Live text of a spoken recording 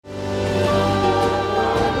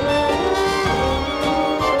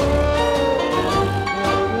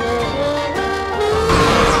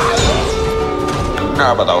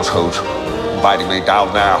remember those who's inviting me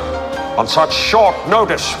down there on such short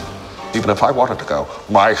notice. Even if I wanted to go,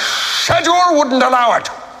 my schedule wouldn't allow it.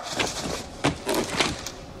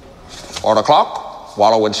 4 o'clock,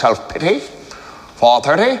 wallow in self-pity.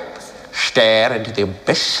 4:30, stare into the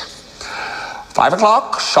abyss. 5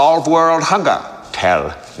 o'clock, solve world hunger.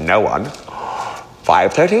 Tell no one.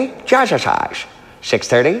 5:30, jazzercise.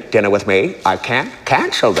 6:30, dinner with me. I can't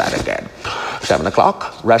cancel that again. 7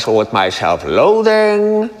 o'clock, wrestle with my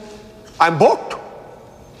self-loathing. I'm booked.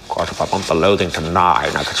 Of course, if I want the loathing to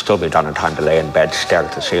 9, I could still be done in time to lay in bed, stare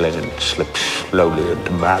at the ceiling, and slip slowly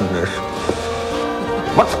into madness.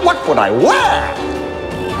 But what would I wear?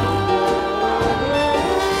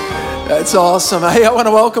 That's awesome. Hey, I want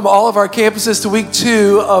to welcome all of our campuses to week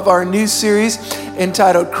 2 of our new series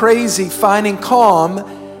entitled Crazy, Finding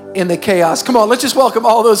Calm in the Chaos. Come on, let's just welcome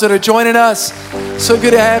all those that are joining us. So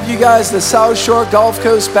good to have you guys, the South Shore, Gulf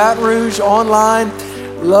Coast, Baton Rouge, online.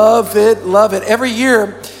 Love it, love it. Every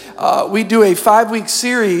year, we do a 5-week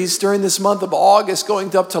series during this month of August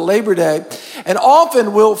going up to Labor Day. And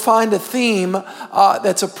often we'll find a theme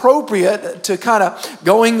that's appropriate to kind of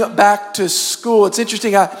going back to school. It's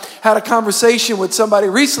interesting, I had a conversation with somebody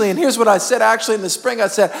recently, and here's what I said actually in the spring. I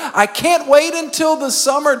said, I can't wait until the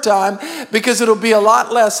summertime because it'll be a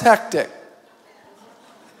lot less hectic.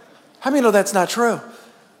 How many know that's not true?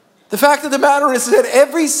 The fact of the matter is that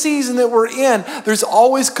every season that we're in, there's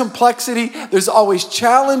always complexity, there's always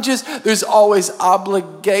challenges, there's always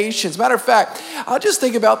obligations. Matter of fact, I'll just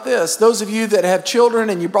think about this. Those of you that have children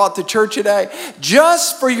and you brought to church today,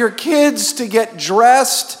 just for your kids to get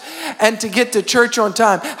dressed and to get to church on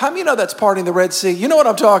time. How many know that's parting the Red Sea? You know what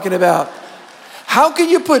I'm talking about. How can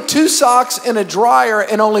you put 2 socks in a dryer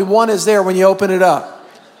and only one is there when you open it up?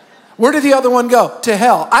 Where did the other one go? To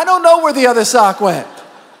hell. I don't know where the other sock went.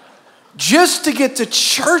 Just to get to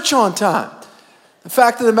church on time. The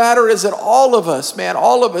fact of the matter is that all of us, man,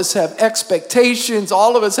 all of us have expectations.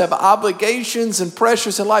 All of us have obligations and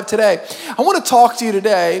pressures in life today. I want to talk to you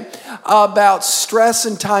today about stress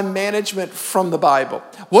and time management from the Bible.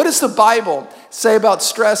 What does the Bible say about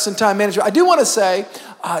stress and time management? I do want to say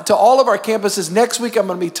to all of our campuses, next week I'm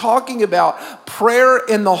going to be talking about prayer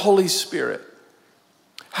in the Holy Spirit.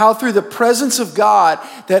 How through the presence of God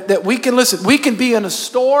that we can listen. We can be in a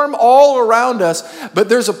storm all around us, but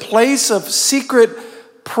there's a place of secret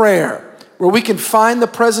prayer where we can find the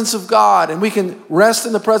presence of God and we can rest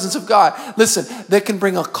in the presence of God. Listen, that can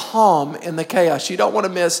bring a calm in the chaos. You don't want to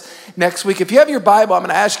miss next week. If you have your Bible, I'm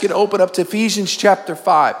going to ask you to open up to Ephesians chapter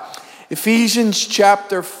 5. Ephesians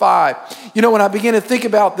chapter 5. You know, when I began to think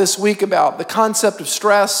about this week about the concept of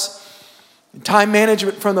stress and time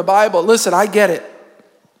management from the Bible, listen, I get it.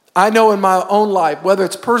 I know in my own life, whether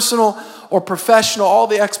it's personal or professional, all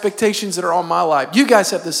the expectations that are on my life. You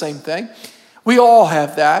guys have the same thing. We all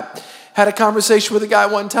have that. Had a conversation with a guy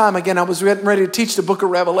one time. Again, I was ready to teach the book of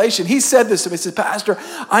Revelation. He said this to me. He said, Pastor,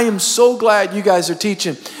 I am so glad you guys are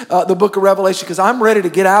teaching the book of Revelation because I'm ready to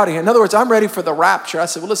get out of here. In other words, I'm ready for the rapture. I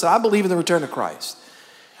said, well, listen, I believe in the return of Christ.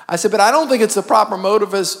 I said, but I don't think it's the proper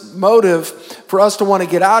motive for us to want to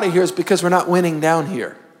get out of here is because we're not winning down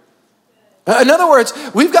here. In other words,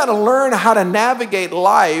 we've got to learn how to navigate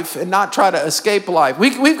life and not try to escape life.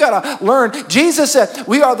 We've got to learn. Jesus said,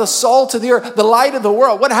 we are the salt of the earth, the light of the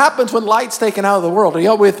world. What happens when light's taken out of the world? Are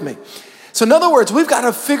y'all with me? So in other words, we've got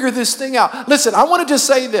to figure this thing out. Listen, I want to just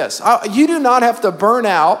say this. You do not have to burn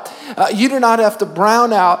out. You do not have to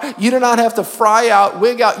brown out. You do not have to fry out,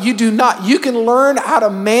 wig out. You do not. You can learn how to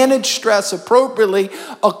manage stress appropriately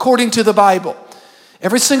according to the Bible.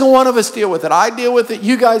 Every single one of us deal with it. I deal with it.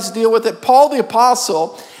 You guys deal with it. Paul the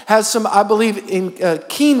Apostle has some, I believe,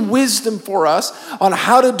 keen wisdom for us on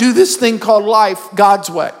how to do this thing called life God's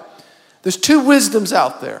way. There's 2 wisdoms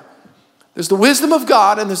out there. There's the wisdom of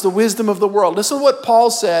God and there's the wisdom of the world. Listen to what Paul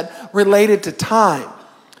said related to time.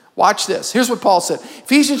 Watch this. Here's what Paul said.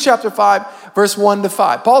 Ephesians chapter 5, verse 1 to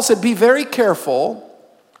 5. Paul said, be very careful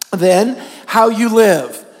then how you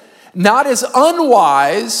live. Not as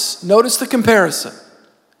unwise, notice the comparison.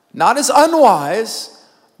 Not as unwise,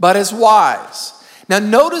 but as wise. Now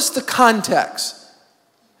notice the context.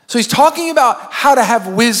 So he's talking about how to have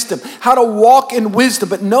wisdom, how to walk in wisdom.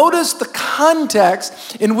 But notice the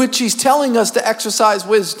context in which he's telling us to exercise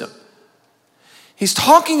wisdom. He's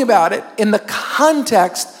talking about it in the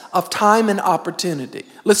context of time and opportunity.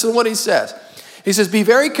 Listen to what he says. He says, be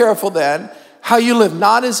very careful then how you live,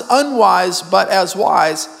 not as unwise, but as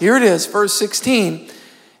wise. Here it is, verse 16.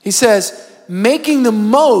 He says, making the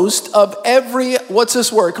most of every, what's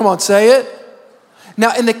this word? Come on, say it.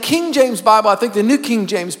 Now, in the King James Bible, I think the New King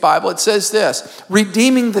James Bible, it says this,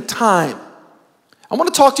 redeeming the time. I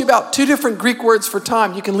want to talk to you about two different Greek words for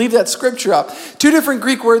time. You can leave that scripture up. Two different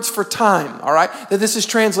Greek words for time, all right, that this is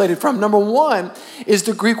translated from. Number one is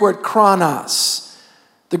the Greek word chronos.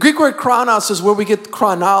 The Greek word chronos is where we get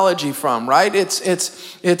chronology from, right? It's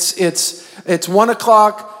 1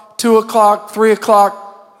 o'clock, 2 o'clock, 3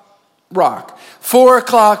 o'clock, rock. 4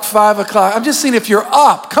 o'clock, 5 o'clock. I'm just seeing if you're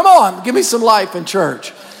up. Come on, give me some life in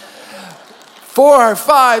church. 4,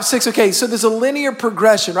 5, 6. Okay, so there's a linear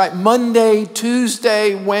progression, right? Monday,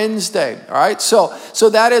 Tuesday, Wednesday. All right, so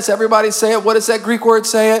that is, everybody say it. What does that Greek word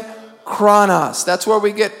say it? Chronos. That's where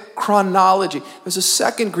we get chronology. There's a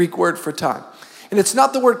second Greek word for time. And it's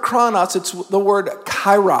not the word chronos, it's the word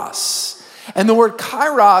kairos. And the word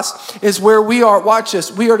kairos is where we are, watch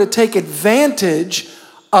this, we are to take advantage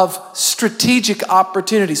of strategic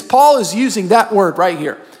opportunities. Paul is using that word right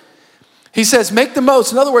here. He says, make the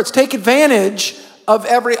most. In other words, take advantage of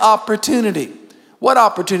every opportunity. What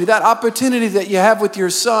opportunity? That opportunity that you have with your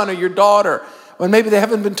son or your daughter when maybe they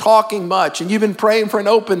haven't been talking much and you've been praying for an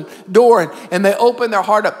open door and they open their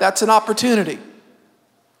heart up. That's an opportunity.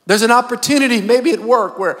 There's an opportunity maybe at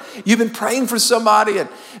work where you've been praying for somebody and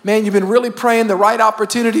man, you've been really praying the right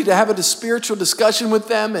opportunity to have a spiritual discussion with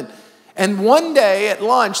them and one day at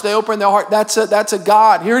lunch, they open their heart. That's a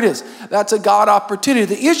God. Here it is. That's a God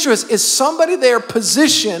opportunity. The issue is somebody there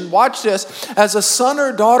positioned, watch this, as a son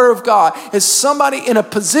or daughter of God, is somebody in a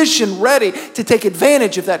position ready to take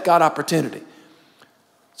advantage of that God opportunity.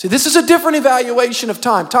 See, this is a different evaluation of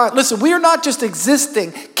time. Listen, we are not just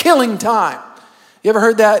existing, killing time. You ever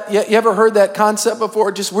heard that? You ever heard that concept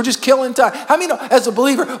before? We're just killing time. How many know, as a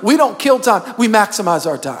believer, we don't kill time, we maximize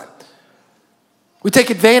our time. We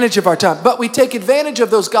take advantage of our time, but we take advantage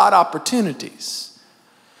of those God opportunities.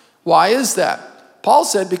 Why is that? Paul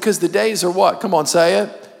said, because the days are what? Come on, say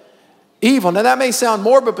it. Evil. Now that may sound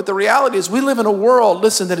morbid, but the reality is we live in a world,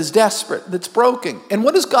 listen, that is desperate, that's broken. And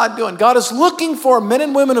what is God doing? God is looking for men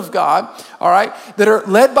and women of God, all right, that are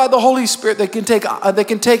led by the Holy Spirit that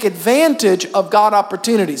can take advantage of God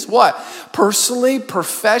opportunities. What? Personally,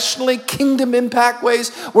 professionally, kingdom impact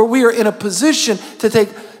ways, where we are in a position to take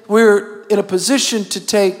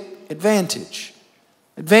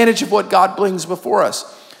advantage of what God brings before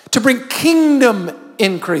us, to bring kingdom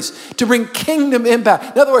increase, to bring kingdom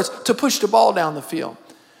impact. In other words, to push the ball down the field.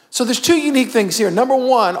 So there's two unique things here. Number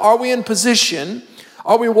one, are we in position?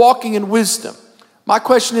 Are we walking in wisdom? My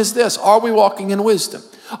question is this, are we walking in wisdom?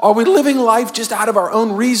 Are we living life just out of our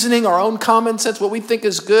own reasoning, our own common sense, what we think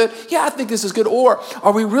is good? Yeah, I think this is good. Or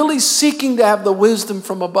are we really seeking to have the wisdom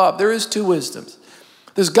from above? There is two wisdoms.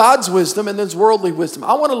 There's God's wisdom and there's worldly wisdom.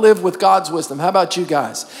 I want to live with God's wisdom. How about you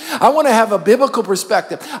guys? I want to have a biblical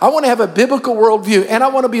perspective. I want to have a biblical worldview. And I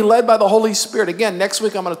want to be led by the Holy Spirit. Again, next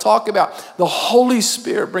week I'm going to talk about the Holy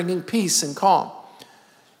Spirit bringing peace and calm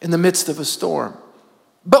in the midst of a storm.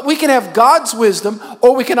 But we can have God's wisdom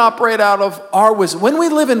or we can operate out of our wisdom. When we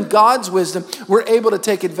live in God's wisdom, we're able to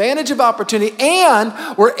take advantage of opportunity and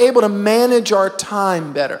we're able to manage our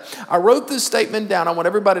time better. I wrote this statement down. I want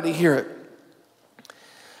everybody to hear it.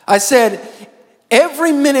 I said,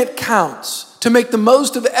 every minute counts. To make the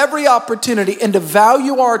most of every opportunity and to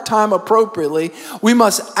value our time appropriately, we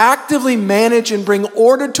must actively manage and bring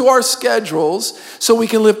order to our schedules so we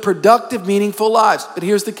can live productive, meaningful lives. But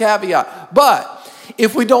here's the caveat. But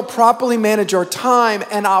if we don't properly manage our time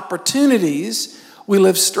and opportunities, we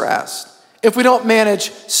live stressed. If we don't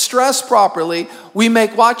manage stress properly, we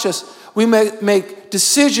make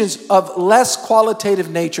decisions of less qualitative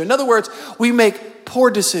nature. In other words, we make poor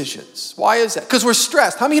decisions. Why is that? Because we're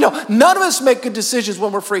stressed. How many of you know none of us make good decisions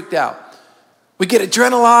when we're freaked out? We get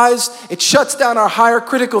adrenalized. It shuts down our higher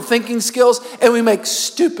critical thinking skills and we make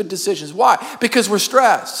stupid decisions. Why? Because we're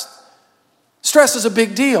stressed. Stress is a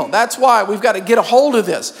big deal. That's why we've got to get a hold of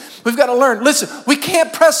this. We've got to learn. Listen, we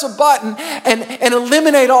can't press a button and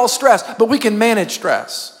eliminate all stress, but we can manage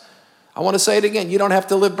stress. I want to say it again. You don't have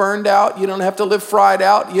to live burned out. You don't have to live fried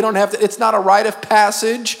out. You don't have to, it's not a rite of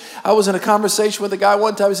passage. I was in a conversation with a guy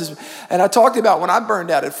one time. He says, and I talked about when I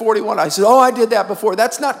burned out at 41. I said, I did that before.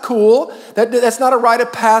 That's not cool. That's not a rite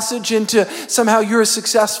of passage into somehow you're a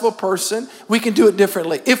successful person. We can do it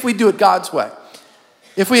differently if we do it God's way.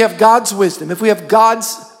 If we have God's wisdom, if we have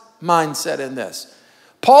God's mindset in this.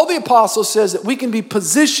 Paul the Apostle says that we can be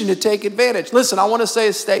positioned to take advantage. Listen, I want to say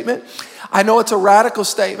a statement. I know it's a radical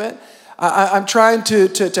statement. I'm trying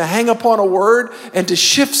to hang upon a word and to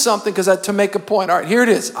shift something to make a point. All right, here it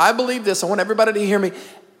is. I believe this. I want everybody to hear me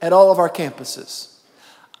at all of our campuses.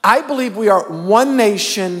 I believe we are one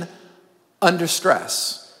nation under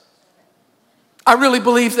stress. I really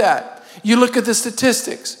believe that. You look at the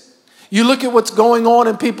statistics. You look at what's going on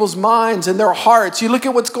in people's minds and their hearts. You look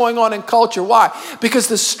at what's going on in culture. Why? Because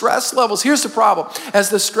the stress levels, here's the problem. As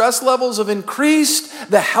the stress levels have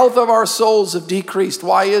increased, the health of our souls have decreased.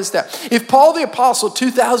 Why is that? If Paul the Apostle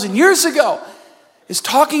 2,000 years ago is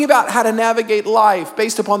talking about how to navigate life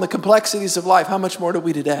based upon the complexities of life, how much more do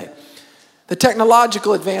we today? The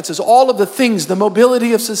technological advances, all of the things, the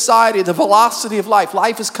mobility of society, the velocity of life.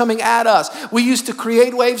 Life is coming at us. We used to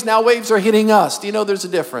create waves, now waves are hitting us. Do you know there's a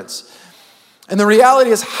difference? And the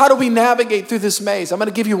reality is, how do we navigate through this maze? I'm going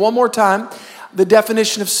to give you one more time the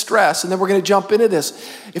definition of stress, and then we're going to jump into this.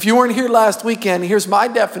 If you weren't here last weekend, here's my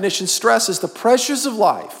definition. Stress is the pressures of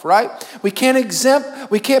life, right? We can't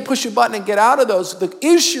push a button and get out of those. The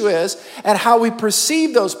issue is and how we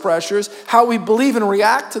perceive those pressures, how we believe and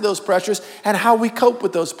react to those pressures, and how we cope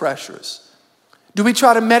with those pressures. Do we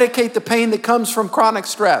try to medicate the pain that comes from chronic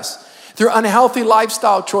stress through unhealthy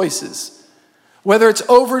lifestyle choices? Whether it's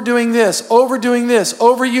overdoing this,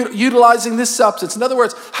 overutilizing this substance. In other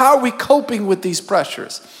words, how are we coping with these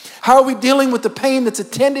pressures? How are we dealing with the pain that's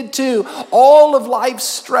attended to all of life's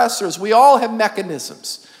stressors? We all have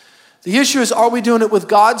mechanisms. The issue is, are we doing it with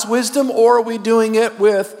God's wisdom or are we doing it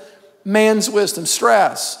with man's wisdom?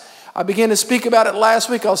 Stress. I began to speak about it last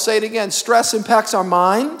week. I'll say it again. Stress impacts our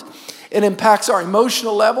mind. It impacts our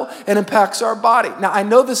emotional level. It impacts our body. Now, I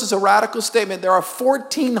know this is a radical statement. There are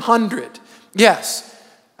 1,400. Yes,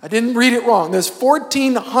 I didn't read it wrong. There's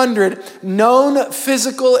 1,400 known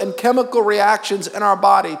physical and chemical reactions in our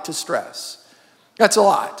body to stress. That's a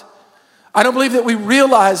lot. I don't believe that we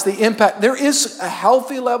realize the impact. There is a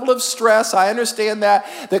healthy level of stress, I understand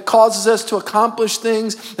that causes us to accomplish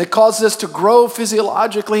things, that causes us to grow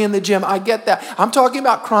physiologically in the gym. I get that. I'm talking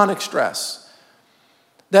about chronic stress.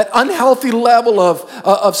 That unhealthy level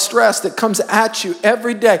of stress that comes at you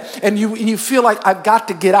every day. And you feel like, I've got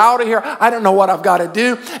to get out of here. I don't know what I've got to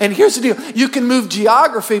do. And here's the deal. You can move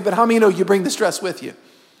geography, but how many know you bring the stress with you?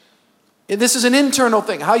 This is an internal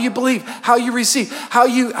thing. How you believe, how you receive, how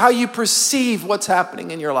you perceive what's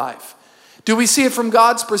happening in your life. Do we see it from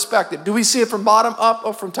God's perspective? Do we see it from bottom up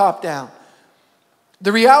or from top down?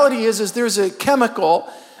 The reality is there's a chemical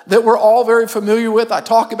that we're all very familiar with. I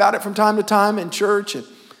talk about it from time to time in church. And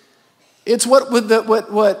it's what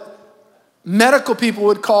medical people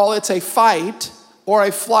would call it's a fight or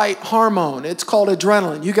a flight hormone. It's called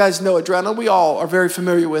adrenaline. You guys know adrenaline. We all are very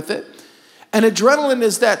familiar with it. And adrenaline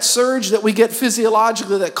is that surge that we get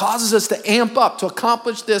physiologically that causes us to amp up, to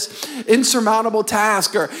accomplish this insurmountable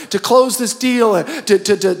task or to close this deal or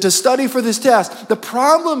to study for this test. The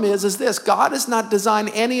problem is this: God has not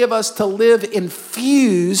designed any of us to live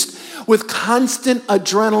infused with constant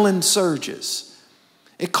adrenaline surges.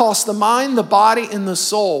 It costs the mind, the body, and the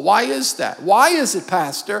soul. Why is that? Why is it,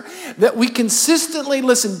 Pastor, that we consistently,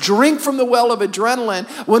 drink from the well of adrenaline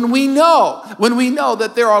when we know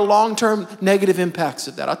that there are long-term negative impacts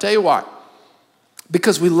of that? I'll tell you why.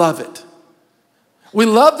 Because we love it. We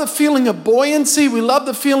love the feeling of buoyancy. We love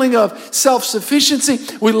the feeling of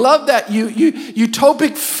self-sufficiency. We love that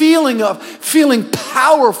utopic feeling of feeling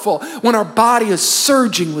powerful when our body is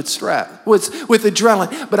surging with stress, with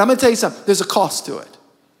adrenaline. But I'm going to tell you something. There's a cost to it.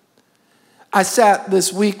 I sat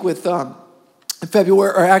this week with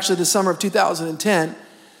February, or actually the summer of 2010,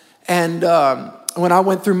 and when I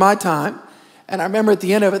went through my time, and I remember at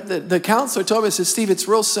the end of it, the counselor told me, he said, Steve, it's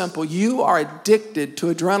real simple. You are addicted to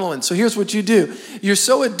adrenaline. So here's what you do. You're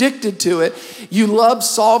so addicted to it, you love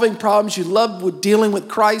solving problems, you love dealing with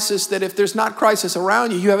crisis, that if there's not crisis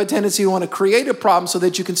around you, you have a tendency to want to create a problem so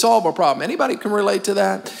that you can solve a problem. Anybody can relate to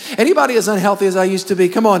that? Anybody as unhealthy as I used to be?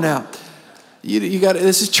 Come on now. You got.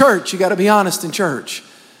 This is church. You got to be honest in church.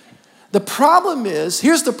 The problem is,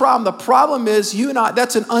 here's the problem. The problem is you and I,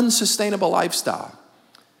 that's an unsustainable lifestyle.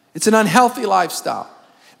 It's an unhealthy lifestyle.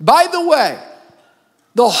 By the way,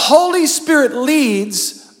 the Holy Spirit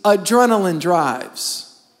leads, adrenaline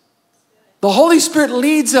drives. The Holy Spirit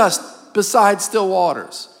leads us beside still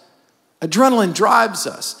waters. Adrenaline drives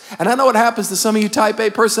us. And I know what happens to some of you type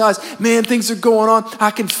A personalities. Man, things are going on.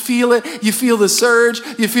 I can feel it. You feel the surge.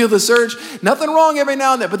 You feel the surge. Nothing wrong every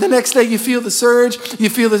now and then. But the next day you feel the surge. You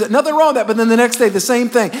feel nothing wrong with that. But then the next day, the same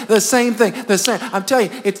thing. I'm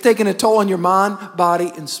telling you, it's taking a toll on your mind,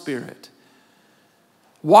 body, and spirit.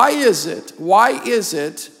 Why is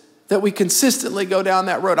it that we consistently go down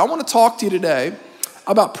that road? I want to talk to you today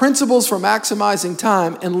about principles for maximizing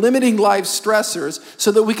time and limiting life's stressors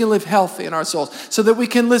so that we can live healthy in our souls, so that we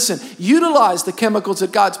can, utilize the chemicals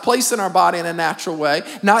that God's placed in our body in a natural way,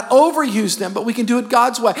 not overuse them, but we can do it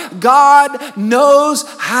God's way. God knows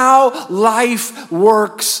how life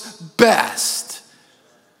works best.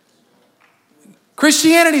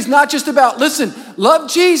 Christianity is not just about, listen, love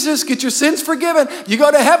Jesus, get your sins forgiven, you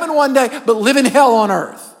go to heaven one day, but live in hell on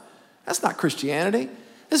earth. That's not Christianity.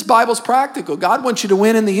 This Bible's practical. God wants you to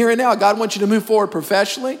win in the here and now. God wants you to move forward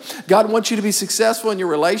professionally. God wants you to be successful in your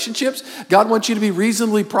relationships. God wants you to be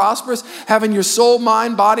reasonably prosperous, having your soul,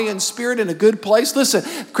 mind, body, and spirit in a good place. Listen,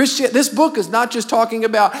 this book is not just talking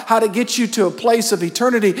about how to get you to a place of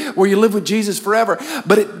eternity where you live with Jesus forever,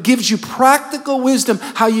 but it gives you practical wisdom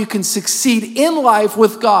how you can succeed in life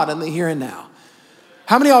with God in the here and now.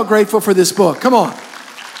 How many of y'all are grateful for this book? Come on.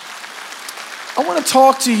 I want to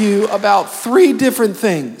talk to you about three different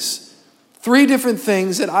things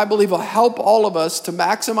that I believe will help all of us to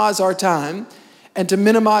maximize our time and to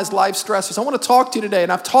minimize life stresses. I want to talk to you today,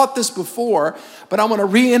 and I've taught this before, but I'm going to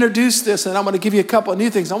reintroduce this, and I'm going to give you a couple of new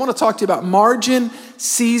things. I want to talk to you about margin,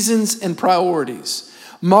 seasons, and priorities.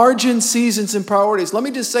 Margin, seasons, and priorities. Let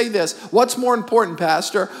me just say this. What's more important,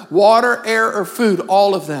 Pastor? Water, air, or food?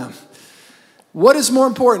 All of them. What is more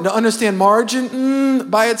important? To understand margin?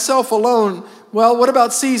 By itself alone. Well, what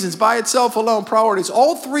about seasons? By itself alone, priorities.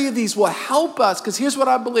 All three of these will help us, because here's what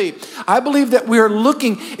I believe. I believe that we are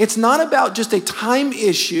looking, it's not about just a time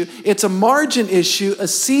issue, it's a margin issue, a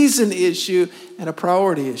season issue, and a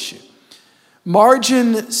priority issue.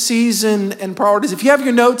 Margin, season, and priorities. If you have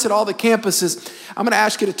your notes at all the campuses, I'm going to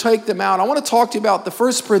ask you to take them out. I want to talk to you about the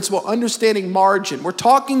first principle, understanding margin. We're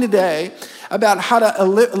talking today about how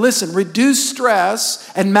to, reduce stress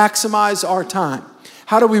and maximize our time.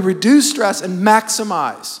 How do we reduce stress and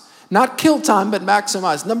maximize? Not kill time, but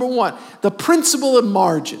maximize. Number one, the principle of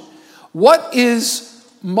margin. What is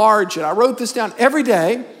margin? I wrote this down. Every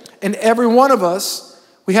day, and every one of us,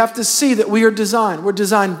 we have to see that we are designed. We're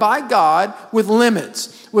designed by God with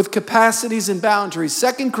limits, with capacities and boundaries.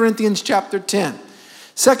 2 Corinthians chapter 10.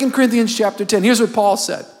 2 Corinthians chapter 10. Here's what Paul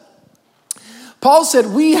said. Paul said,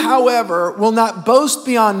 we, however, will not boast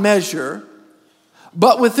beyond measure,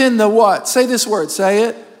 but within the what? Say this word, say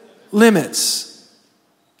it. Limits.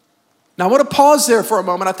 Now I want to pause there for a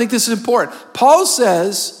moment. I think this is important. Paul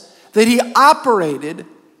says that he operated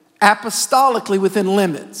apostolically within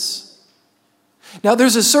limits. Now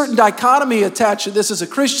there's a certain dichotomy attached to this as a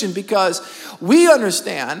Christian, because we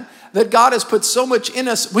understand that God has put so much in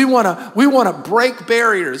us. We want to break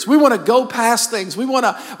barriers. We want to go past things. We want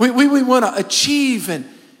to achieve, and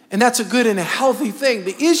that's a good and a healthy thing.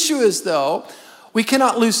 The issue is, though, we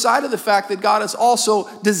cannot lose sight of the fact that God has also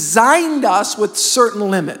designed us with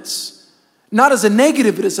certain limits. Not as a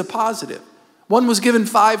negative, but as a positive. One was given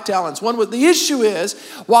 5 talents. The issue is,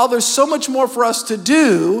 while there's so much more for us to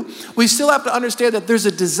do, we still have to understand that there's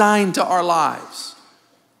a design to our lives.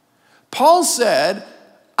 Paul said,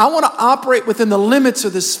 I want to operate within the limits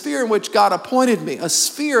of the sphere in which God appointed me. A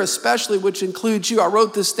sphere especially which includes you. I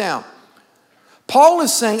wrote this down. Paul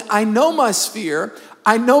is saying, I know my sphere.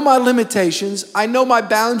 I know my limitations. I know my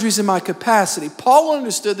boundaries and my capacity. Paul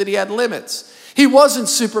understood that he had limits. He wasn't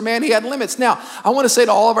Superman. He had limits. Now, I want to say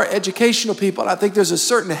to all of our educational people, and I think there's a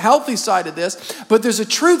certain healthy side to this, but there's a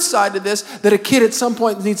truth side to this that a kid at some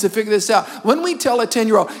point needs to figure this out. When we tell a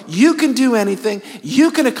 10-year-old, you can do anything, you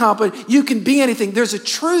can accomplish, you can be anything, there's a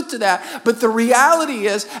truth to that. But the reality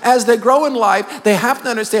is, as they grow in life, they have to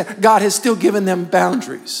understand God has still given them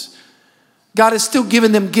boundaries. God has still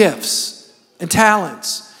given them gifts and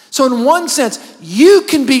talents. So in one sense, you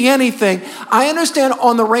can be anything. I understand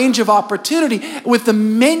on the range of opportunity, with the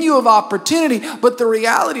menu of opportunity, but the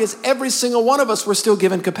reality is every single one of us, we're still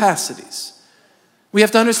given capacities. We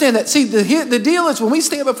have to understand that. See, the deal is when we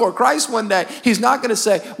stand before Christ one day, he's not going to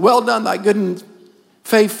say, well done, thy good and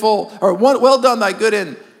faithful, or well done, thy good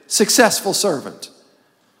and successful servant.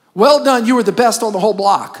 Well done, you were the best on the whole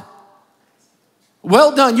block.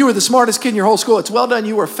 Well done, you were the smartest kid in your whole school. It's well done,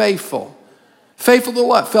 you were faithful. Faithful to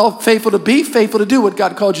what? Faithful to be, faithful to do what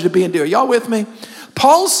God called you to be and do. Are y'all with me?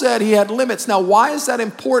 Paul said he had limits. Now, why is that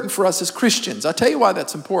important for us as Christians? I'll tell you why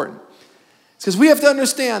that's important. It's because we have to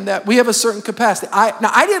understand that we have a certain capacity.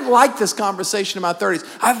 I didn't like this conversation in my 30s.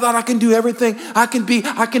 I thought I can do everything. I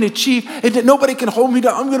can achieve. Nobody can hold me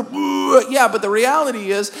down. Yeah, but the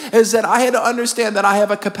reality is that I had to understand that I have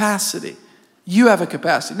a capacity. You have a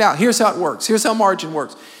capacity. Now, here's how it works. Here's how margin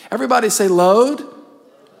works. Everybody say load.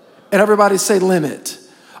 And everybody say limit.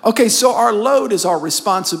 Okay, so our load is our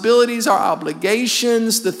responsibilities, our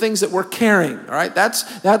obligations, the things that we're carrying, all right?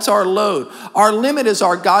 That's our load. Our limit is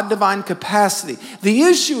our God-divine capacity. The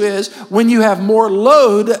issue is when you have more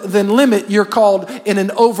load than limit, you're called in an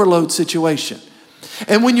overload situation.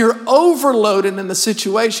 And when you're overloaded in the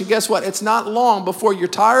situation, guess what? It's not long before your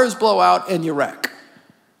tires blow out and you wreck.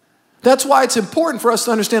 That's why it's important for us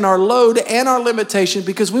to understand our load and our limitation,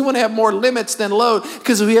 because we want to have more limits than load.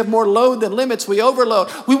 Because if we have more load than limits, we overload.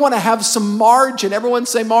 We want to have some margin. Everyone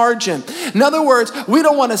say margin. In other words, we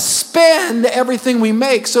don't want to spend everything we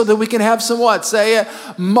make so that we can have some what? Say it,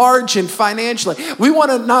 margin financially. We want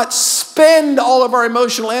to not spend all of our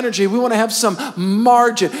emotional energy. We want to have some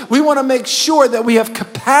margin. We want to make sure that we have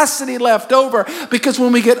capacity left over, because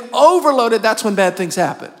when we get overloaded, that's when bad things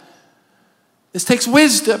happen. This takes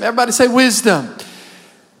wisdom. Everybody say wisdom.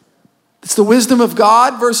 It's the wisdom of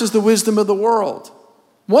God versus the wisdom of the world.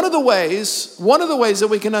 One of the ways that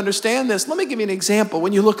we can understand this, let me give you an example.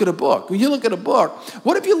 When you look at a book,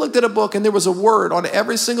 what if you looked at a book and there was a word on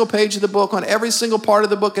every single page of the book, on every single part of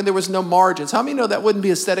the book, and there was no margins? How many know that wouldn't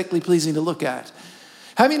be aesthetically pleasing to look at?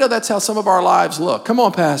 How many know that's how some of our lives look? Come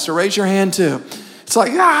on, Pastor, raise your hand too. It's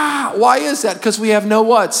like, why is that? Because we have no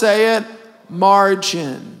what? Say it,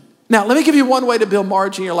 margin. Now, let me give you one way to build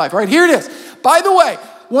margin in your life. All right, here it is. By the way,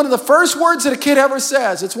 one of the first words that a kid ever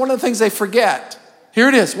says, it's one of the things they forget. Here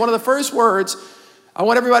it is. One of the first words. I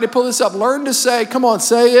want everybody to pull this up. Learn to say, come on,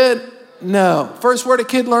 say it. No. First word a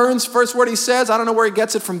kid learns, first word he says, I don't know where he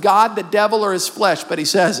gets it from, God, the devil, or his flesh, but he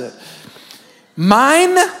says it.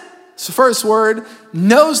 Mine, it's the first word.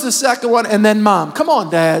 Knows the second one, and then mom. Come on,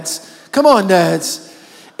 dads. Come on, dads.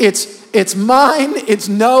 It's mine, it's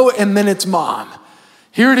no, and then it's mom.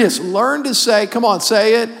 Here it is. Learn to say, come on,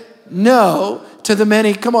 say it, no to the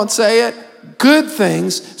many, come on, say it, good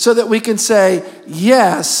things, so that we can say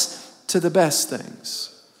yes to the best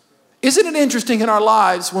things. Isn't it interesting in our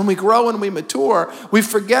lives when we grow and we mature, we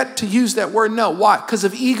forget to use that word no. Why? Because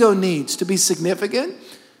of ego needs to be significant.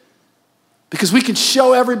 Because we can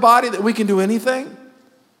show everybody that we can do anything.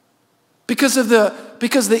 Because the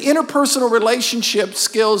interpersonal relationship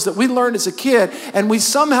skills that we learned as a kid, and we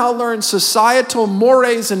somehow learned societal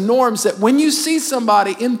mores and norms that when you see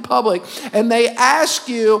somebody in public and they ask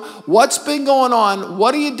you, what's been going on?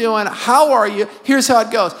 What are you doing? How are you? Here's how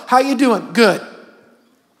it goes. How you doing? Good.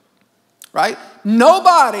 Right?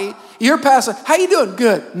 Nobody, you're passing, how you doing?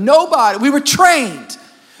 Good. Nobody. We were trained.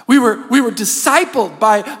 We were discipled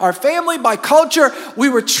by our family, by culture. We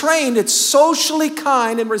were trained. It's socially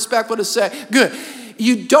kind and respectful to say, good.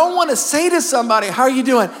 You don't want to say to somebody, how are you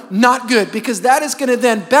doing? Not good, because that is going to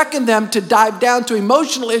then beckon them to dive down to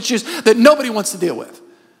emotional issues that nobody wants to deal with.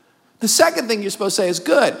 The second thing you're supposed to say is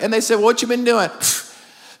good. And they say, well, what you been doing?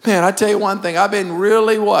 Man, I tell you one thing. I've been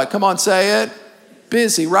really what? Come on, say it.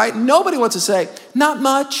 Busy, right? Nobody wants to say, not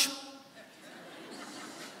much.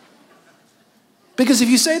 Because if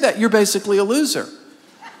you say that, you're basically a loser.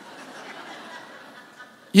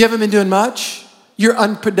 You haven't been doing much. You're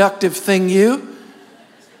unproductive thing, you.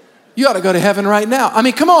 You ought to go to heaven right now. I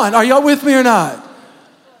mean, come on. Are y'all with me or not?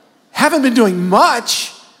 Haven't been doing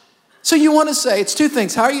much. So you want to say, it's two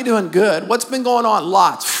things. How are you doing? Good. What's been going on?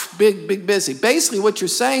 Lots. Big, busy. Basically, what you're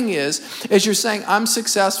saying is you're saying, I'm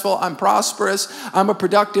successful, I'm prosperous, I'm a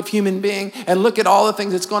productive human being, and look at all the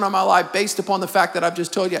things that's going on in my life based upon the fact that I've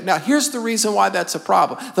just told you. Now, here's the reason why that's a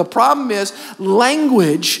problem. The problem is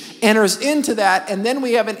language enters into that, and then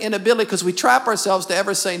we have an inability because we trap ourselves to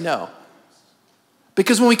ever say no.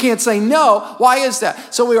 Because when we can't say no, why is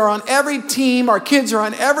that? So we are on every team. Our kids are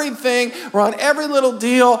on everything. We're on every little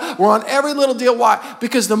deal. Why?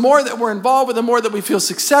 Because the more that we're involved with, the more that we feel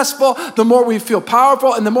successful, the more we feel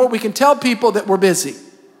powerful, and the more we can tell people that we're busy.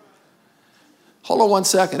 Hold on one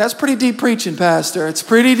second. That's pretty deep preaching, Pastor. It's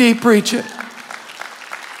pretty deep preaching.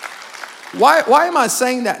 Why am I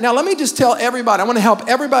saying that? Now, let me just tell everybody. I want to help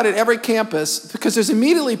everybody at every campus, because there's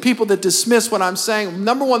immediately people that dismiss what I'm saying.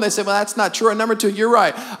 Number one, they say, well, that's not true. And number two, you're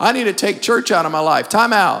right. I need to take church out of my life.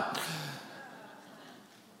 Time out.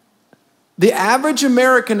 The average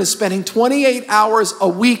American is spending 28 hours a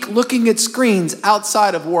week looking at screens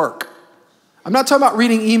outside of work. I'm not talking about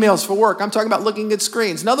reading emails for work. I'm talking about looking at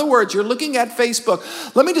screens. In other words, you're looking at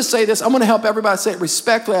Facebook. Let me just say this. I'm going to help everybody say it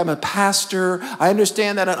respectfully. I'm a pastor. I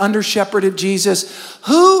understand that, an under-shepherded Jesus.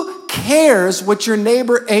 Who cares what your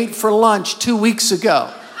neighbor ate for lunch 2 weeks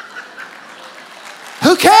ago?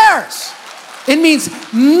 Who cares? It means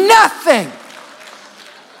nothing.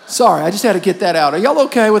 Sorry, I just had to get that out. Are y'all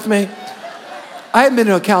okay with me? I haven't been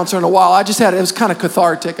to a counselor in a while. It was kind of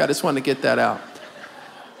cathartic. I just wanted to get that out.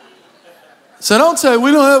 So don't say,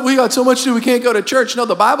 we got so much to do, we can't go to church. No,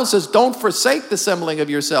 the Bible says, don't forsake the assembling of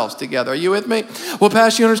yourselves together. Are you with me? Well,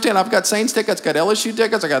 Pastor, you understand, I've got Saints tickets, got LSU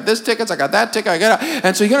tickets, I got this tickets, I got that ticket,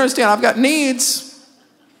 and so you understand, I've got needs.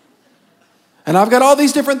 And I've got all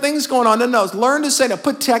these different things going on. No, learn to say no.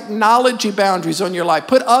 Put technology boundaries on your life.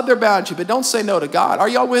 Put other boundaries, but don't say no to God. Are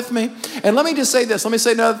y'all with me? And let me just say this. Let me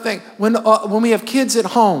say another thing. When we have kids at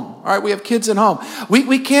home, all right, we have kids at home.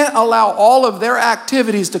 We can't allow all of their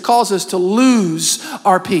activities to cause us to lose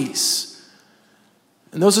our peace.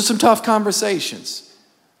 And those are some tough conversations.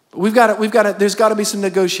 But there's got to be some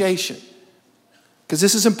negotiation. Because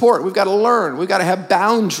this is important. We've got to learn. We've got to have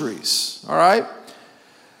boundaries, all right?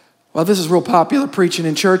 Well, this is real popular preaching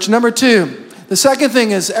in church. Number 2, the second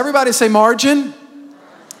thing is everybody say margin.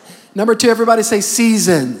 Number 2, everybody say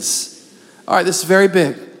seasons. All right, this is very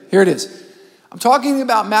big. Here it is. I'm talking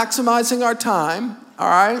about maximizing our time, all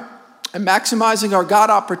right, and maximizing our God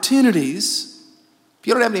opportunities. If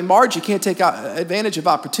you don't have any margin, you can't take advantage of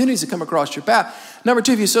opportunities that come across your path. Number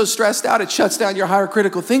 2, if you're so stressed out, it shuts down your higher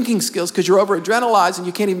critical thinking skills because you're over-adrenalized and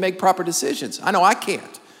you can't even make proper decisions. I know I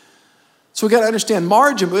can't. So we got to understand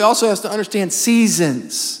margin, but we also have to understand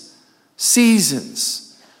seasons.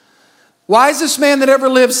 Seasons. Wisest man that ever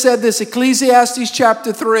lived said this, Ecclesiastes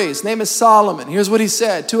chapter 3. His name is Solomon. Here's what he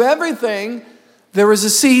said. To everything, there is a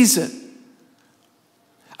season.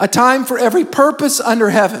 A time for every purpose under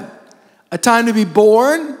heaven. A time to be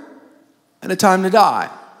born and a time to die.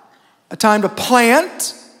 A time to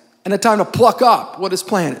plant and a time to pluck up what is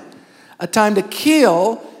planted. A time to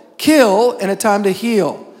kill, and a time to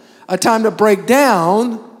heal. A time to break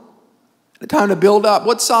down, a time to build up.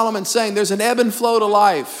 What's Solomon saying? There's an ebb and flow to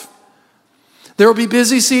life. There will be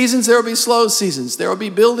busy seasons, there will be slow seasons. There will be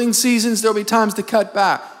building seasons, there will be times to cut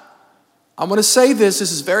back. I'm going to say this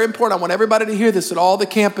is very important. I want everybody to hear this at all the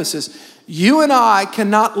campuses. You and I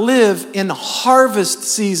cannot live in harvest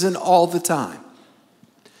season all the time.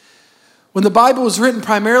 When the Bible was written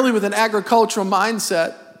primarily with an agricultural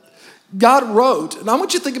mindset, God wrote, and I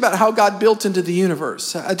want you to think about how God built into the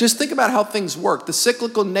universe. Just think about how things work. The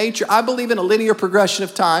cyclical nature. I believe in a linear progression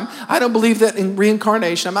of time. I don't believe that in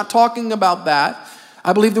reincarnation. I'm not talking about that.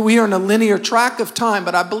 I believe that we are in a linear track of time,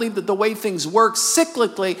 but I believe that the way things work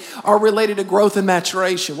cyclically are related to growth and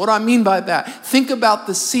maturation. What do I mean by that? Think about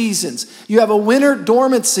the seasons. You have a winter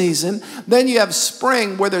dormant season, then you have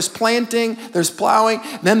spring where there's planting, there's plowing,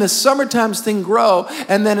 then the summertime things grow,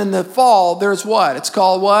 and then in the fall there's what? It's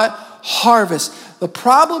called what? Harvest. The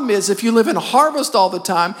problem is if you live in harvest all the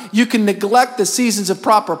time, you can neglect the seasons of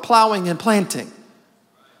proper plowing and planting.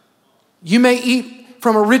 You may eat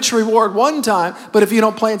from a rich reward one time, but if you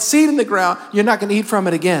don't plant seed in the ground, you're not going to eat from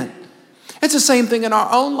it again. It's the same thing in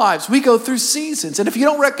our own lives. We go through seasons. And if you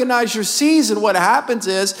don't recognize your season, what happens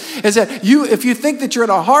is that if you think that you're in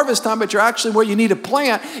a harvest time, but you're actually where you need to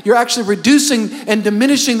plant, you're actually reducing and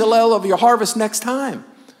diminishing the level of your harvest next time.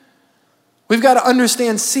 We've got to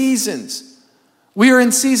understand seasons. We are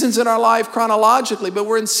in seasons in our life chronologically, but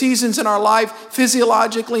we're in seasons in our life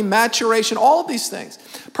physiologically, maturation, all of these things.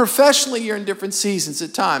 Professionally, you're in different seasons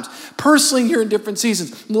at times. Personally, you're in different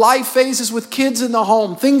seasons. Life phases with kids in the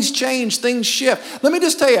home. Things change, things shift. Let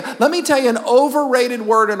me tell you an overrated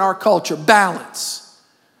word in our culture, balance.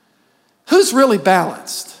 Who's really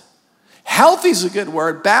balanced? Healthy is a good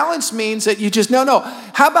word. Balance means that you just, no.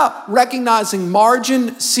 How about recognizing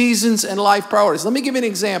margin, seasons, and life priorities? Let me give you an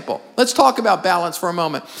example. Let's talk about balance for a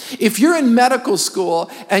moment. If you're in medical school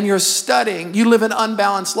and you're studying, you live an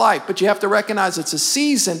unbalanced life, but you have to recognize it's a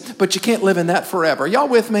season, but you can't live in that forever. Y'all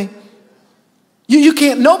with me? You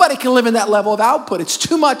can't, nobody can live in that level of output. It's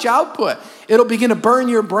too much output. It'll begin to burn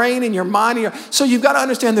your brain and your mind. So you've got to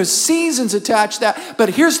understand there's seasons attached to that.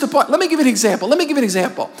 But here's the point. Let me give you an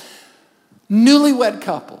example. Newlywed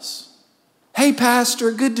couples. Hey,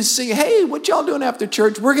 pastor, good to see you. Hey, what y'all doing after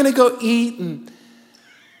church? We're going to go eat and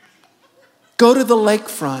go to the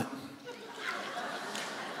lakefront.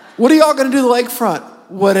 What are y'all going to do at the lakefront?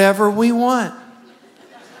 Whatever we want.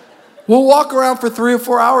 We'll walk around for 3 or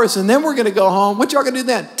 4 hours and then we're going to go home. What y'all going to do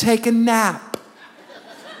then? Take a nap.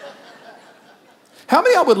 How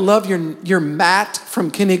many of y'all would love your mat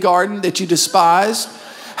from kindergarten that you despise?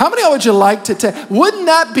 How many of y'all would you like to take? Wouldn't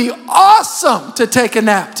that be awesome to take a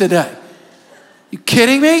nap today? You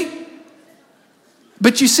kidding me?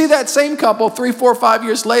 But you see that same couple 3, 4, 5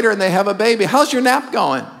 years later and they have a baby. How's your nap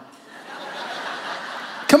going?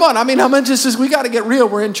 Come on, how much is we got to get real.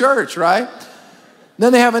 We're in church, right?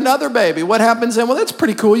 Then they have another baby. What happens then? Well, that's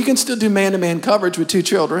pretty cool. You can still do man-to-man coverage with 2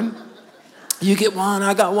 children. You get one,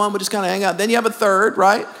 I got one, we'll just kind of hang out. Then you have a third,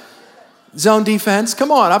 right? Zone defense. Come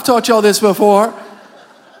on, I've taught y'all this before.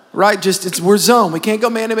 Right, we're zone. We can't go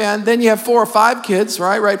man to man. Then you have 4 or 5 kids,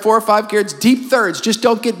 right? 4 or 5 kids, deep thirds. Just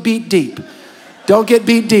don't get beat deep. Don't get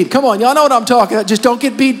beat deep. Come on, y'all know what I'm talking about. Just don't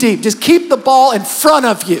get beat deep. Just keep the ball in front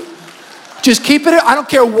of you. Just keep it. I don't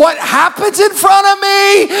care what happens in front of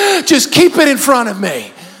me. Just keep it in front of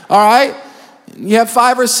me. All right? You have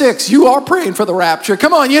 5 or 6. You are praying for the rapture.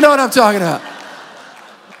 Come on, you know what I'm talking about.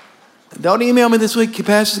 Don't email me this week,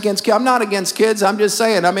 Pastor's against kids. I'm not against kids. I'm just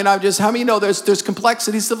saying. How many know there's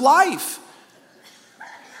complexities of life?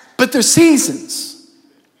 But there's seasons.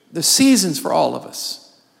 There's seasons for all of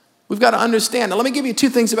us. We've got to understand. Now, let me give you 2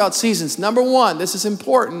 things about seasons. Number 1, this is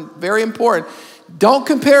important, very important. Don't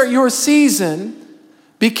compare your season.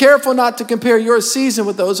 Be careful not to compare your season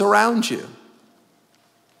with those around you.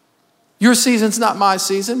 Your season's not my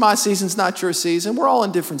season. My season's not your season. We're all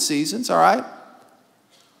in different seasons, all right?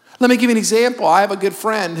 Let me give you an example. I have a good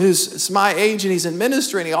friend who's my age and he's in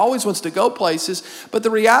ministry and he always wants to go places. But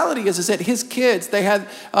the reality is that his kids, he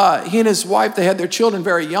and his wife, they had their children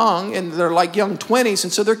very young and they're like young 20s.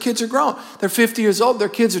 And so their kids are grown. They're 50 years old. Their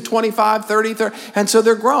kids are 25, 30. And so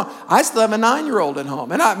they're grown. I still have a 9-year-old at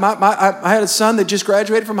home. And I had a son that just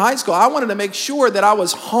graduated from high school. I wanted to make sure that I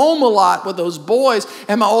was home a lot with those boys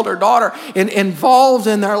and my older daughter and involved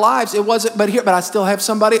in their lives. It wasn't, but I still have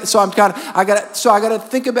somebody. So I got to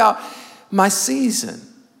think about my season.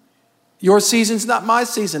 Your season's not my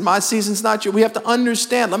season. My season's not your. We have to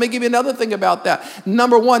understand. Let me give you another thing about that.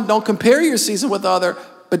 Number 1, don't compare your season with other,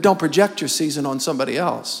 but don't project your season on somebody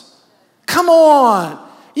else. Come on.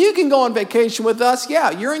 You can go on vacation with us.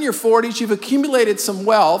 Yeah, you're in your 40s. You've accumulated some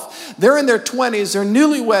wealth. They're in their 20s. They're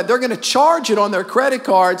newlywed. They're going to charge it on their credit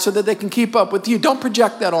card so that they can keep up with you. Don't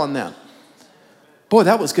project that on them. Boy,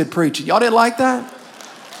 that was good preaching. Y'all didn't like that?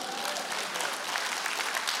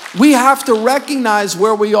 We have to recognize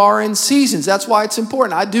where we are in seasons. That's why it's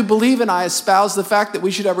important. I do believe and I espouse the fact that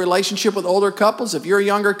we should have a relationship with older couples. If you're a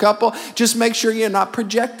younger couple, just make sure you're not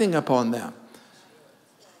projecting upon them.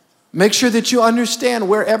 Make sure that you understand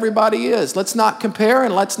where everybody is. Let's not compare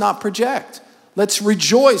and let's not project. Let's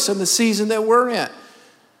rejoice in the season that we're in.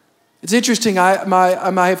 It's interesting.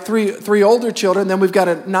 I have three older children. Then we've got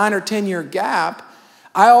a 9 or 10 year gap.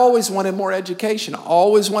 I always wanted more education.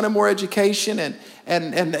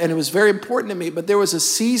 And it was very important to me, but there was a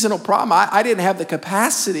seasonal problem. I didn't have the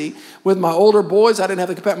capacity with my older boys. I didn't have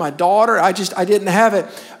the capacity, my daughter. I didn't have it.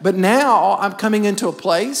 But now I'm coming into a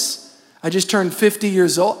place. I just turned 50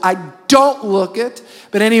 years old. I don't look it.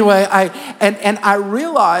 But anyway, I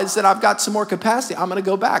realized that I've got some more capacity. I'm going to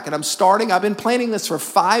go back and I've been planning this for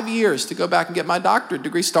 5 years to go back and get my doctorate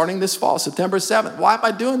degree starting this fall, September 7th. Why am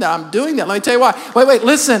I doing that? I'm doing that. Let me tell you why. Wait,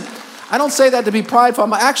 listen. I don't say that to be prideful.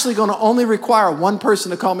 I'm actually going to only require one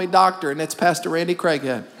person to call me doctor, and it's Pastor Randy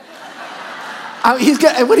Craighead.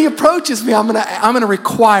 When he approaches me, I'm going to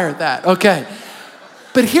require that. Okay.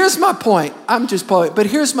 But here's my point. But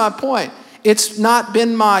here's my point. It's not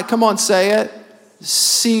been my, come on, say it,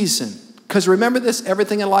 season. Because remember this,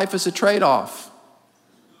 everything in life is a trade-off.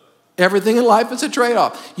 Everything in life is a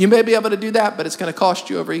trade-off. You may be able to do that, but it's going to cost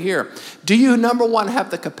you over here. Do you, number 1, have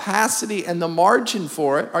the capacity and the margin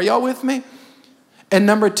for it? Are y'all with me? And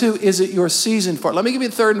number 2, is it your season for it? Let me give you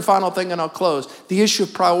the third and final thing and I'll close. The issue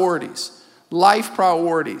of priorities. Life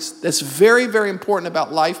priorities. That's very, very important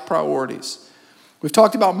about life priorities. We've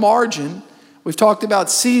talked about margin. We've talked about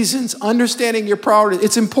seasons, understanding your priorities.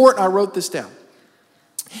 It's important. I wrote this down.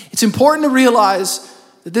 It's important to realize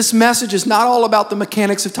that this message is not all about the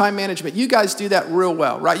mechanics of time management. You guys do that real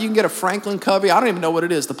well, right? You can get a Franklin Covey. I don't even know what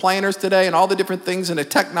it is. The planners today and all the different things and the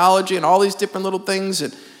technology and all these different little things.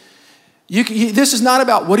 And this is not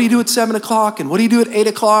about what do you do at 7 o'clock and what do you do at 8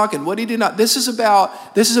 o'clock and what do you do not. This is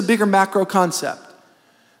a bigger macro concept.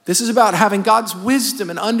 This is about having God's wisdom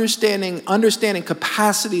and understanding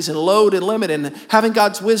capacities and load and limit and having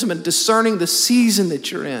God's wisdom and discerning the season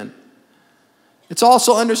that you're in. It's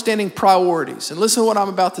also understanding priorities. And listen to what I'm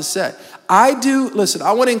about to say. I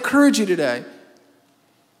want to encourage you today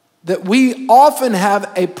that we often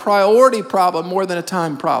have a priority problem more than a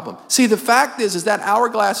time problem. See, the fact is that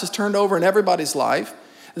hourglass is turned over in everybody's life.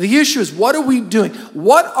 The issue is, what are we doing?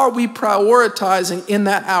 What are we prioritizing in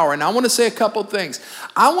that hour? And I want to say a couple things.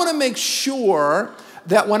 I want to make sure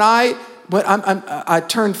that when I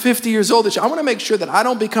turn 50 years old this year, I want to make sure that I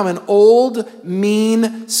don't become an old,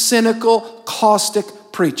 mean, cynical, caustic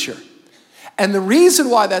preacher. And the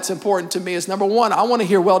reason why that's important to me is, number 1, I want to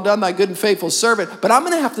hear, well done, thy good and faithful servant, but I'm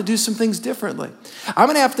going to have to do some things differently. I'm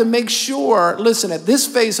going to have to make sure, listen, at this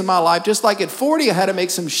phase of my life, just like at 40, I had to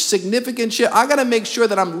make some significant shit. I got to make sure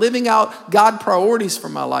that I'm living out God priorities for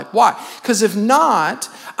my life. Why? Because if not,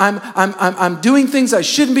 I'm doing things I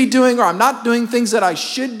shouldn't be doing, or I'm not doing things that I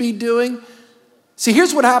should be doing. See,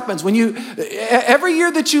 here's what happens. Every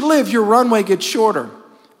year that you live, your runway gets shorter.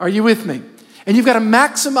 Are you with me? And you've got to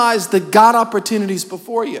maximize the God opportunities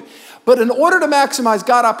before you. But in order to maximize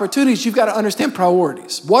God opportunities, you've got to understand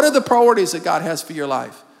priorities. What are the priorities that God has for your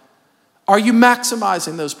life? Are you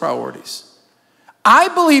maximizing those priorities? I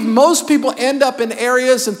believe most people end up in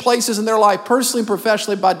areas and places in their life, personally and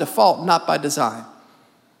professionally, by default, not by design.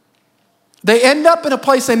 They end up in a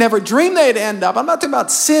place they never dreamed they'd end up. I'm not talking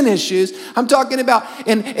about sin issues. I'm talking about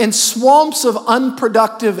in swamps of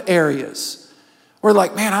unproductive areas. We're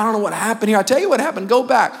like, man, I don't know what happened here. I'll tell you what happened. Go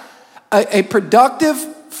back. A productive,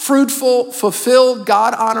 fruitful, fulfilled,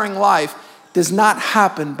 God-honoring life does not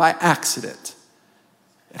happen by accident.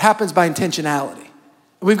 It happens by intentionality.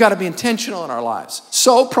 We've got to be intentional in our lives.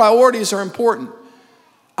 So priorities are important.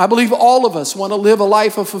 I believe all of us want to live a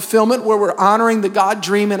life of fulfillment where we're honoring the God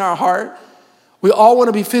dream in our heart. We all want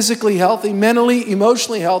to be physically healthy, mentally,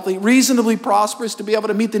 emotionally healthy, reasonably prosperous, to be able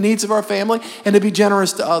to meet the needs of our family and to be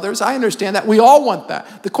generous to others. I understand that. We all want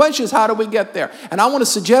that. The question is, how do we get there? And I want to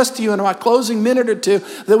suggest to you in my closing minute or two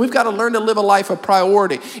that we've got to learn to live a life of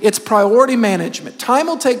priority. It's priority management. Time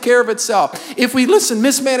will take care of itself. If we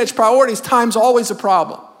mismanage priorities, time's always a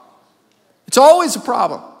problem. It's always a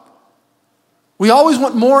problem. We always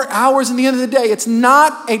want more hours in the end of the day. It's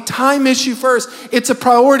not a time issue first. It's a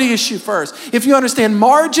priority issue first. If you understand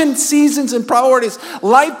margin, seasons, and priorities,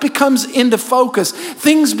 life becomes into focus.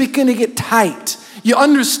 Things begin to get tight. You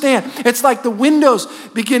understand. It's like the windows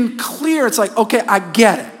begin clear. It's like, okay, I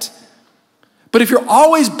get it. But if you're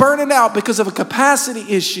always burning out because of a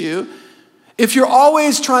capacity issue, if you're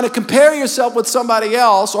always trying to compare yourself with somebody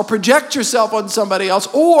else or project yourself on somebody else,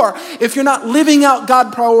 or if you're not living out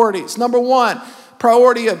God priorities, number one,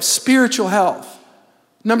 priority of spiritual health.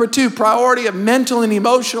 Number two, priority of mental and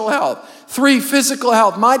emotional health. Three, physical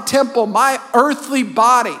health. My temple, my earthly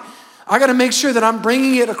body. I got to make sure that I'm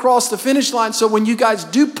bringing it across the finish line so when you guys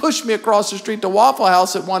do push me across the street to Waffle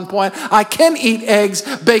House at one point, I can eat eggs,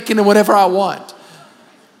 bacon, and whatever I want.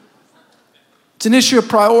 It's an issue of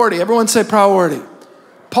priority. Everyone say priority.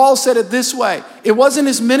 Paul said it this way. It wasn't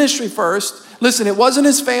his ministry first. Listen, it wasn't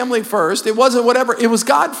his family first. It wasn't whatever. It was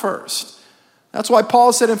God first. That's why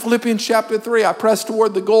Paul said in Philippians chapter 3, I press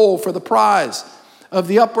toward the goal for the prize of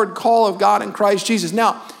the upward call of God in Christ Jesus.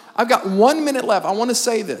 Now, I've got 1 minute left. I want to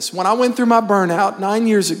say this. When I went through my burnout 9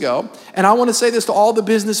 years ago, and I want to say this to all the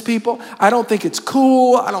business people, I don't think it's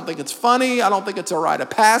cool. I don't think it's funny. I don't think it's a rite of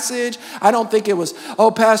passage. I don't think it was,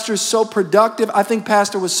 oh, pastor's so productive. I think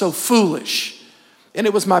pastor was so foolish. And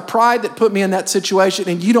it was my pride that put me in that situation,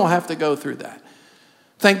 and you don't have to go through that.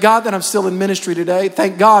 Thank God that I'm still in ministry today.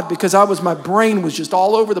 Thank God, because my brain was just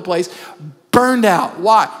all over the place, burned out.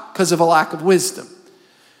 Why? Because of a lack of wisdom.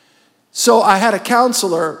 So I had a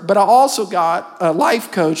counselor, but I also got a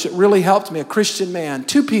life coach that really helped me, a Christian man.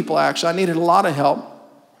 2 people, actually. I needed a lot of help.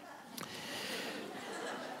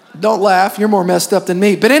 Don't laugh. You're more messed up than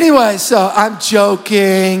me. But anyway, so I'm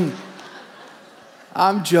joking.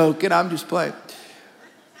 I'm just playing.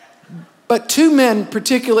 But 2 men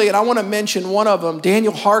particularly, and I want to mention one of them,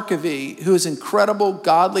 Daniel Harkavy, who is an incredible,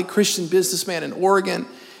 godly Christian businessman in Oregon.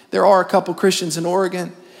 There are a couple Christians in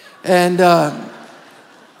Oregon. And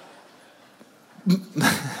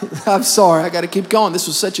I'm sorry, I got to keep going. This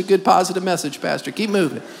was such a good, positive message, Pastor. Keep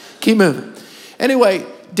moving. Anyway,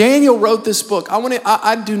 Daniel wrote this book.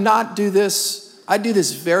 I do not do this. I do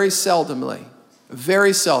this very seldomly.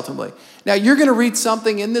 Very seldomly. Now, you're going to read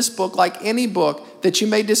something in this book, like any book, that you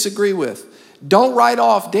may disagree with. Don't write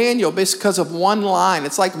off Daniel because of one line.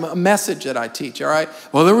 It's like a message that I teach, all right?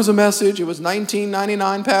 Well, there was a message. It was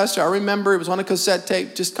 1999, Pastor. I remember it was on a cassette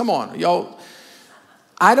tape. Just come on, y'all.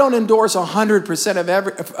 I don't endorse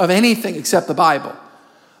 100% of anything except the Bible.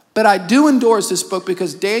 But I do endorse this book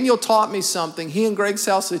because Daniel taught me something. He and Greg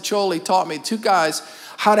Salsiccioli taught me, 2 guys,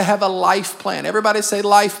 how to have a life plan. Everybody say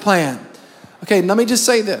life plan. Okay, let me just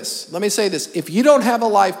say this. If you don't have a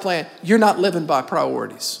life plan, you're not living by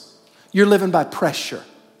priorities. You're living by pressure.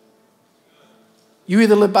 You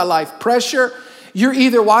either live by life pressure, you're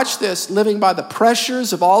either, watch this, living by the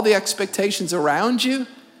pressures of all the expectations around you,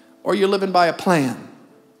 or you're living by a plan.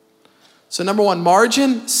 So number 1,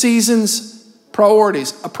 margin, seasons,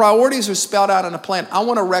 priorities. Priorities are spelled out in a plan. I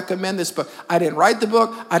want to recommend this book. I didn't write the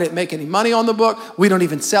book. I didn't make any money on the book. We don't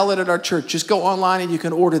even sell it at our church. Just go online and you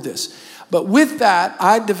can order this. But with that,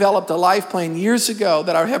 I developed a life plan years ago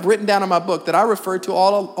that I have written down in my book that I refer to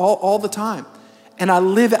all the time. And I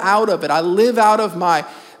live out of it. I live out of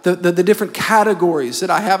the different categories that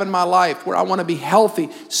I have in my life where I want to be healthy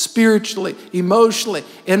spiritually, emotionally,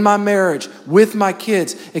 in my marriage, with my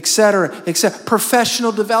kids, etc.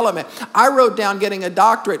 Professional development. I wrote down getting a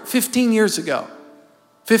doctorate 15 years ago.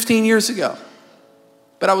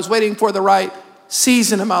 But I was waiting for the right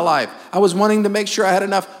season in my life. I was wanting to make sure I had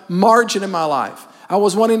enough margin in my life. I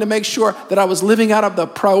was wanting to make sure that I was living out of the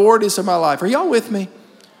priorities of my life. Are y'all with me?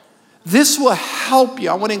 This will help you.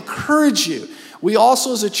 I want to encourage you. We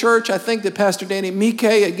also, as a church, I think that Pastor Danny Mike,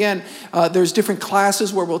 again, there's different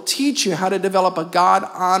classes where we'll teach you how to develop a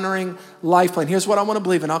God-honoring life plan. Here's what I want to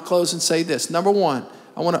believe, and I'll close and say this. Number one,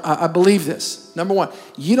 I believe this. Number one,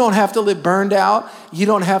 you don't have to live burned out. You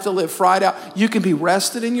don't have to live fried out. You can be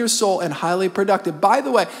rested in your soul and highly productive. By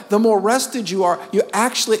the way, the more rested you are, you're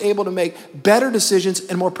actually able to make better decisions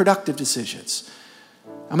and more productive decisions.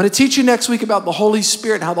 I'm going to teach you next week about the Holy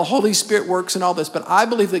Spirit and how the Holy Spirit works and all this, but I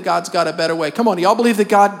believe that God's got a better way. Come on, y'all believe that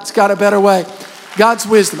God's got a better way? God's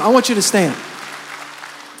wisdom. I want you to stand.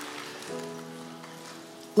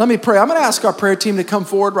 Let me pray. I'm going to ask our prayer team to come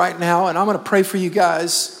forward right now, and I'm going to pray for you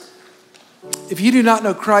guys. If you do not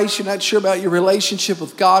know Christ, you're not sure about your relationship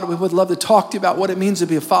with God, we would love to talk to you about what it means to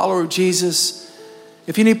be a follower of Jesus.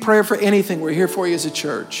 If you need prayer for anything, we're here for you as a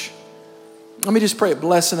church. Let me just pray a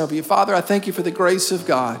blessing over you. Father, I thank you for the grace of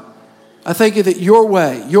God. I thank you that your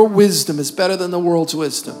way, your wisdom is better than the world's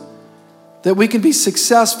wisdom. That we can be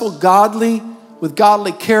successful, godly, with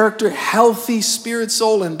godly character, healthy spirit,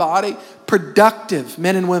 soul, and body, productive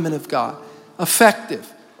men and women of God,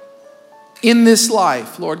 effective in this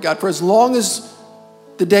life, Lord God, for as long as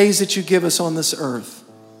the days that you give us on this earth.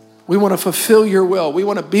 We want to fulfill your will. We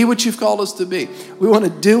want to be what you've called us to be. We want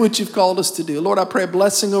to do what you've called us to do. Lord, I pray a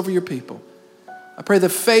blessing over your people. I pray the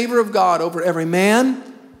favor of God over every man,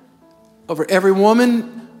 over every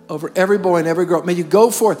woman, over every boy and every girl. May you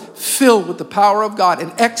go forth filled with the power of God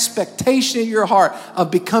and expectation in your heart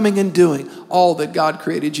of becoming and doing all that God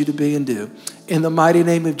created you to be and do. In the mighty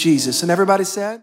name of Jesus. And everybody said?